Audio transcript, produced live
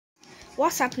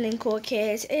What's happening, cool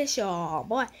kids? It's your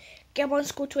boy Gabon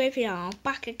School 12 here. I'm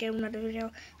back again with another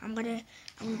video. I'm gonna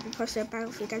be posting a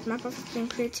bang for you guys. My brother's been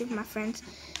creative with my friends,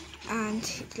 and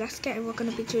we're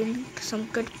gonna be doing some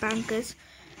good bangers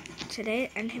today.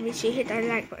 And make sure you hit that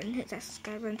like button, hit that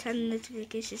subscribe button, turn the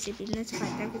notifications to be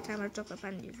notified every time I drop a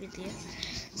brand new video.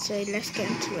 So let's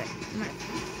get into it.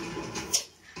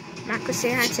 Marco,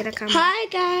 say hi to the camera. Hi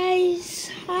guys.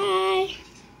 Hi.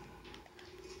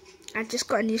 I just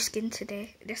got a new skin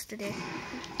yesterday.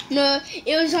 No,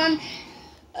 it was on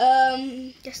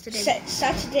yesterday.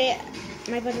 Saturday.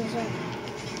 My brother was on.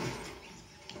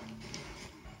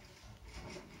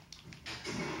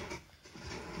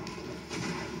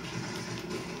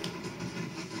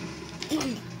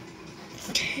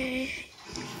 Okay.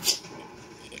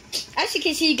 As you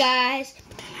can see, guys,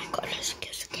 I got loads of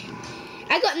kills again.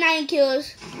 I got 9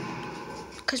 kills.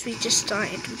 Because we just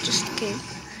started. We just came.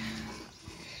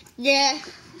 Yeah.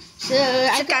 So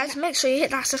guys, make sure you hit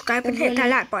that subscribe and hit that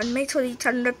like button. Make sure you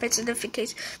turn on the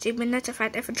notifications so you'll be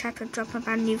notified every time I drop a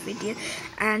brand new video.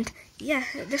 And yeah,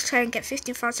 let's try and get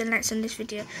 50,000 likes on this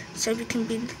video so we can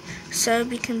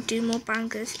do more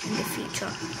bangers in the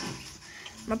future.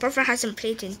 My brother hasn't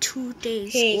played in 2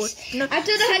 days. I don't know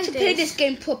how to play this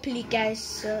game properly, guys.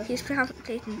 So he hasn't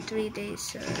played in 3 days.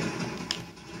 So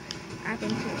I've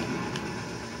been playing.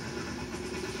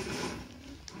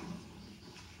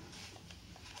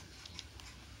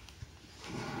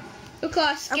 Look at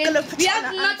our skin. We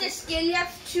have another skin. We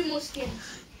have 2 more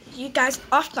skins. You guys,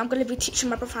 after I'm going to be teaching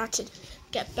my brother how to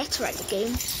get better at the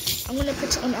game. I'm going to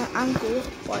put it on an angle,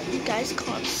 but you guys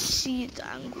can't see the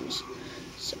angles.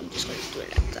 So I'm just going to do it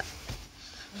like that.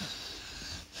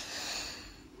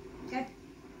 Okay.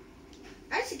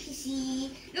 As you can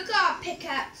see, look at our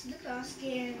pickaxe. Look at our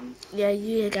skin. Yeah,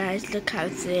 you guys, look at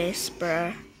this,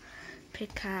 bruh.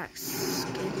 Pickaxe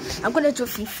skin. I'm going to do it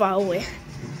from far away,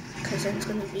 because then it's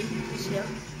going to be easier.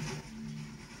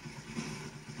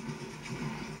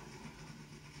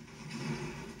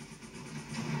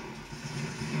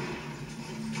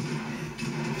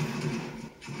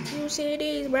 You see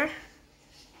these, bruh?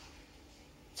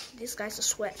 These guys are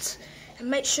sweats. And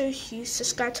make sure you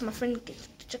subscribe to my friend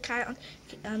Jakai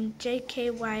on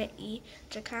JKYE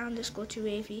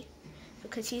Jakai_2AV,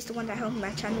 because he's the one that helped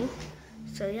my channel.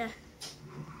 So yeah.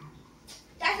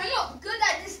 Guys, I'm not good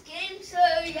at this game, so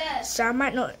yeah. So I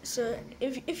might not. So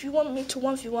if you want me to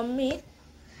 1v1 me,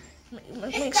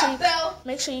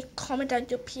 make sure you comment down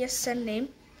your PSN name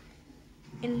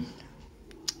in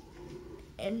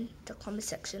the comment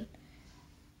section.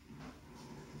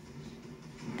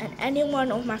 And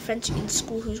anyone of my friends in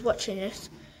school who's watching this,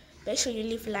 make sure you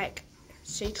leave a like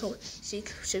so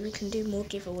we can do more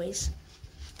giveaways.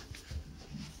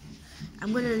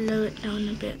 I'm gonna lower it down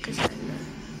a bit because I know.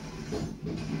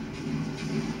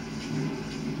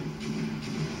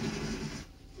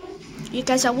 You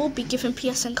guys, I will be giving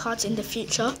PSN cards in the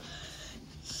future.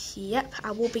 Yep,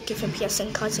 I will be giving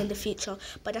PSN cards in the future,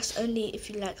 but that's only if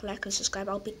you like and subscribe.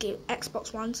 I'll be giving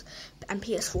Xbox ones and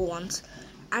PS4 ones.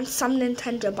 And some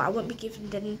Nintendo, but I won't be giving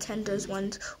the Nintendo's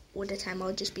ones all the time.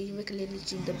 I'll just be regularly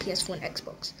doing the PS4 and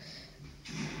Xbox.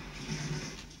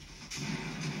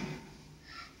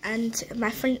 And my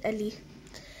friend Ellie,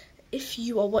 if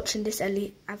you are watching this,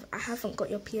 Ellie, I haven't got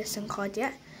your PSN card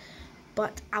yet,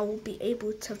 but I will be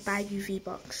able to buy you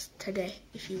V-Bucks today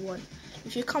if you want.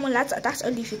 If you come online, that's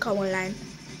only if you come online.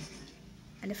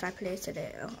 And if I play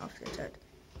today after that.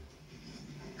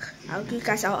 I'll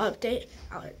update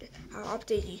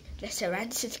you. Let's get right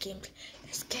into the game.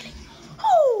 Let's get it.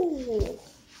 Oh!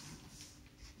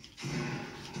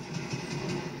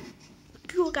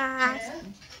 You guys,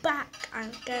 back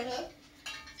again.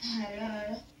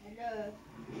 Hello.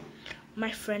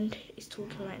 My friend is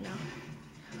talking right now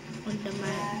on the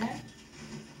mic.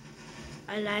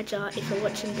 Elijah, if you're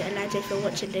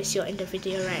watching this, you're in the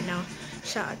video right now.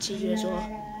 Shout out to you as well.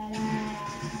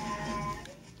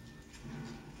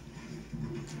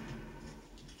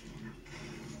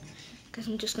 Because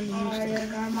I'm just going to use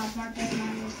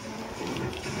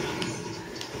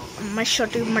my shot.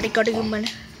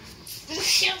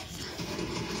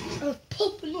 Oh,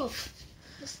 popping off.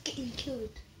 That's getting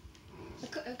killed. I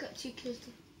got 2 kills.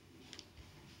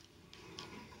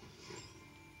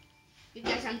 You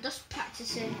guys, I'm just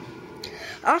practicing.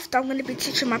 After, I'm going to be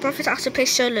teaching my brothers how to play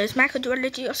solos. Michael, do you want to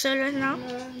do your solos now?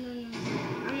 No.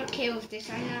 I'm okay with this.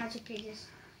 I know how to play this.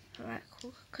 Alright,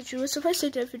 cool. Because you were supposed to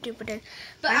do a video, but then...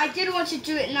 But I did want to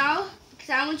do it now. Because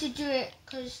I want to do it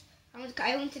because I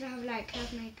wanted to have my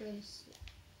guns.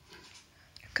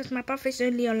 Because my brother's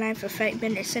only online for 30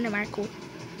 minutes, isn't it, Michael?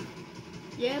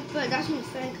 Yeah, but that's not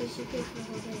fair because you pay for the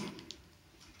whole day.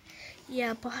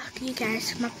 Yeah, but you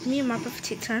guys, me and my brother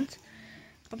take turns.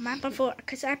 But my brother,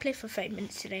 because I played for 30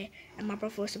 minutes today, and my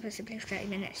brother was supposed to play for 30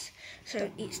 minutes. So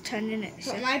each turn in it.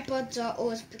 So. But my brothers are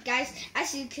always, guys,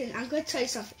 as you can, I'm going to tell you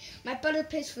something. My brother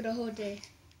plays for the whole day.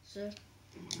 So.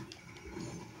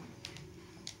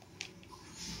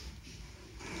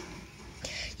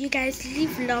 You guys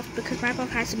leave love because my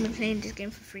brother hasn't been playing this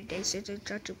game for 3 days, so don't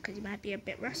judge him because he might be a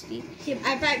bit rusty. Yeah,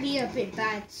 I might be a bit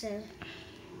bad, so.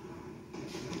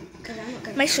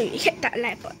 Make sure you hit that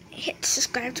like button, hit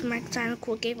subscribe to my channel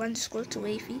called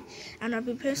Gabe_to_Wavy, and I'll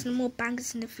be posting more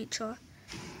bangers in the future.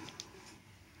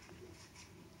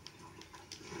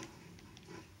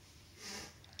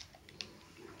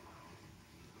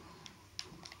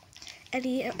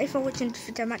 Eddie, if I'm watching this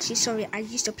video, I'm actually sorry I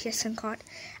used a PSN card.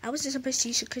 I wasn't supposed to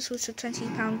use it because it was a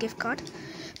 £20 gift card,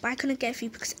 but I couldn't get a few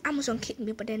because Amazon kicked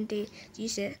me, but then they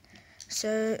used it.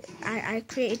 So I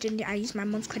created and I use my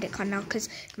mom's credit card now because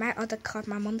my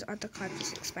mom's other card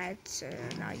is expired. So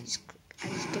now I use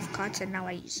gift cards, and now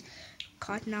I use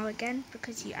card now again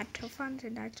because you add to funds,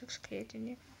 and I just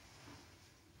created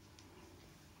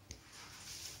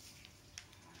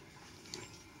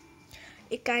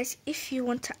it. Guys, if you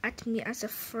want to add me as a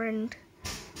friend,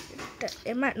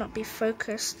 it might not be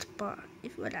focused, but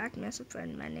if you want to add me as a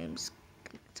friend, my name's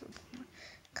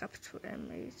capital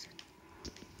M.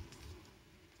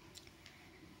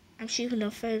 I'm shooting on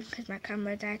phone because my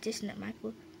camera died, isn't it,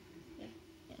 Michael? Yeah,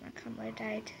 my camera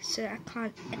died, so I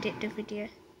can't edit the video.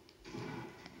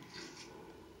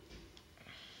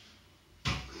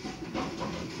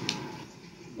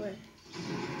 Where?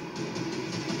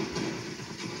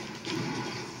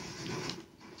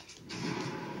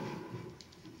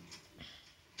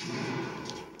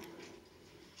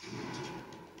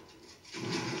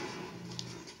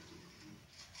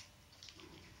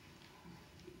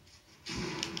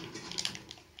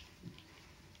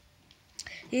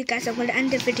 You guys, I'm going to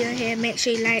end the video here. Make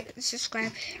sure you like,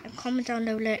 subscribe, and comment down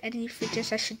below any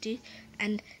videos I should do.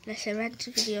 And let's end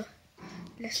the video.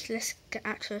 Let's get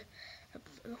out to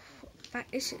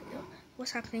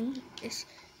what's happening is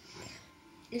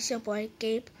your boy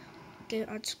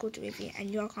Gabe_to_Wavy,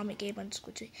 and you're calling me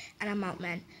Gabe_to_Wavy, and I'm out,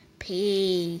 man.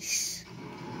 Peace.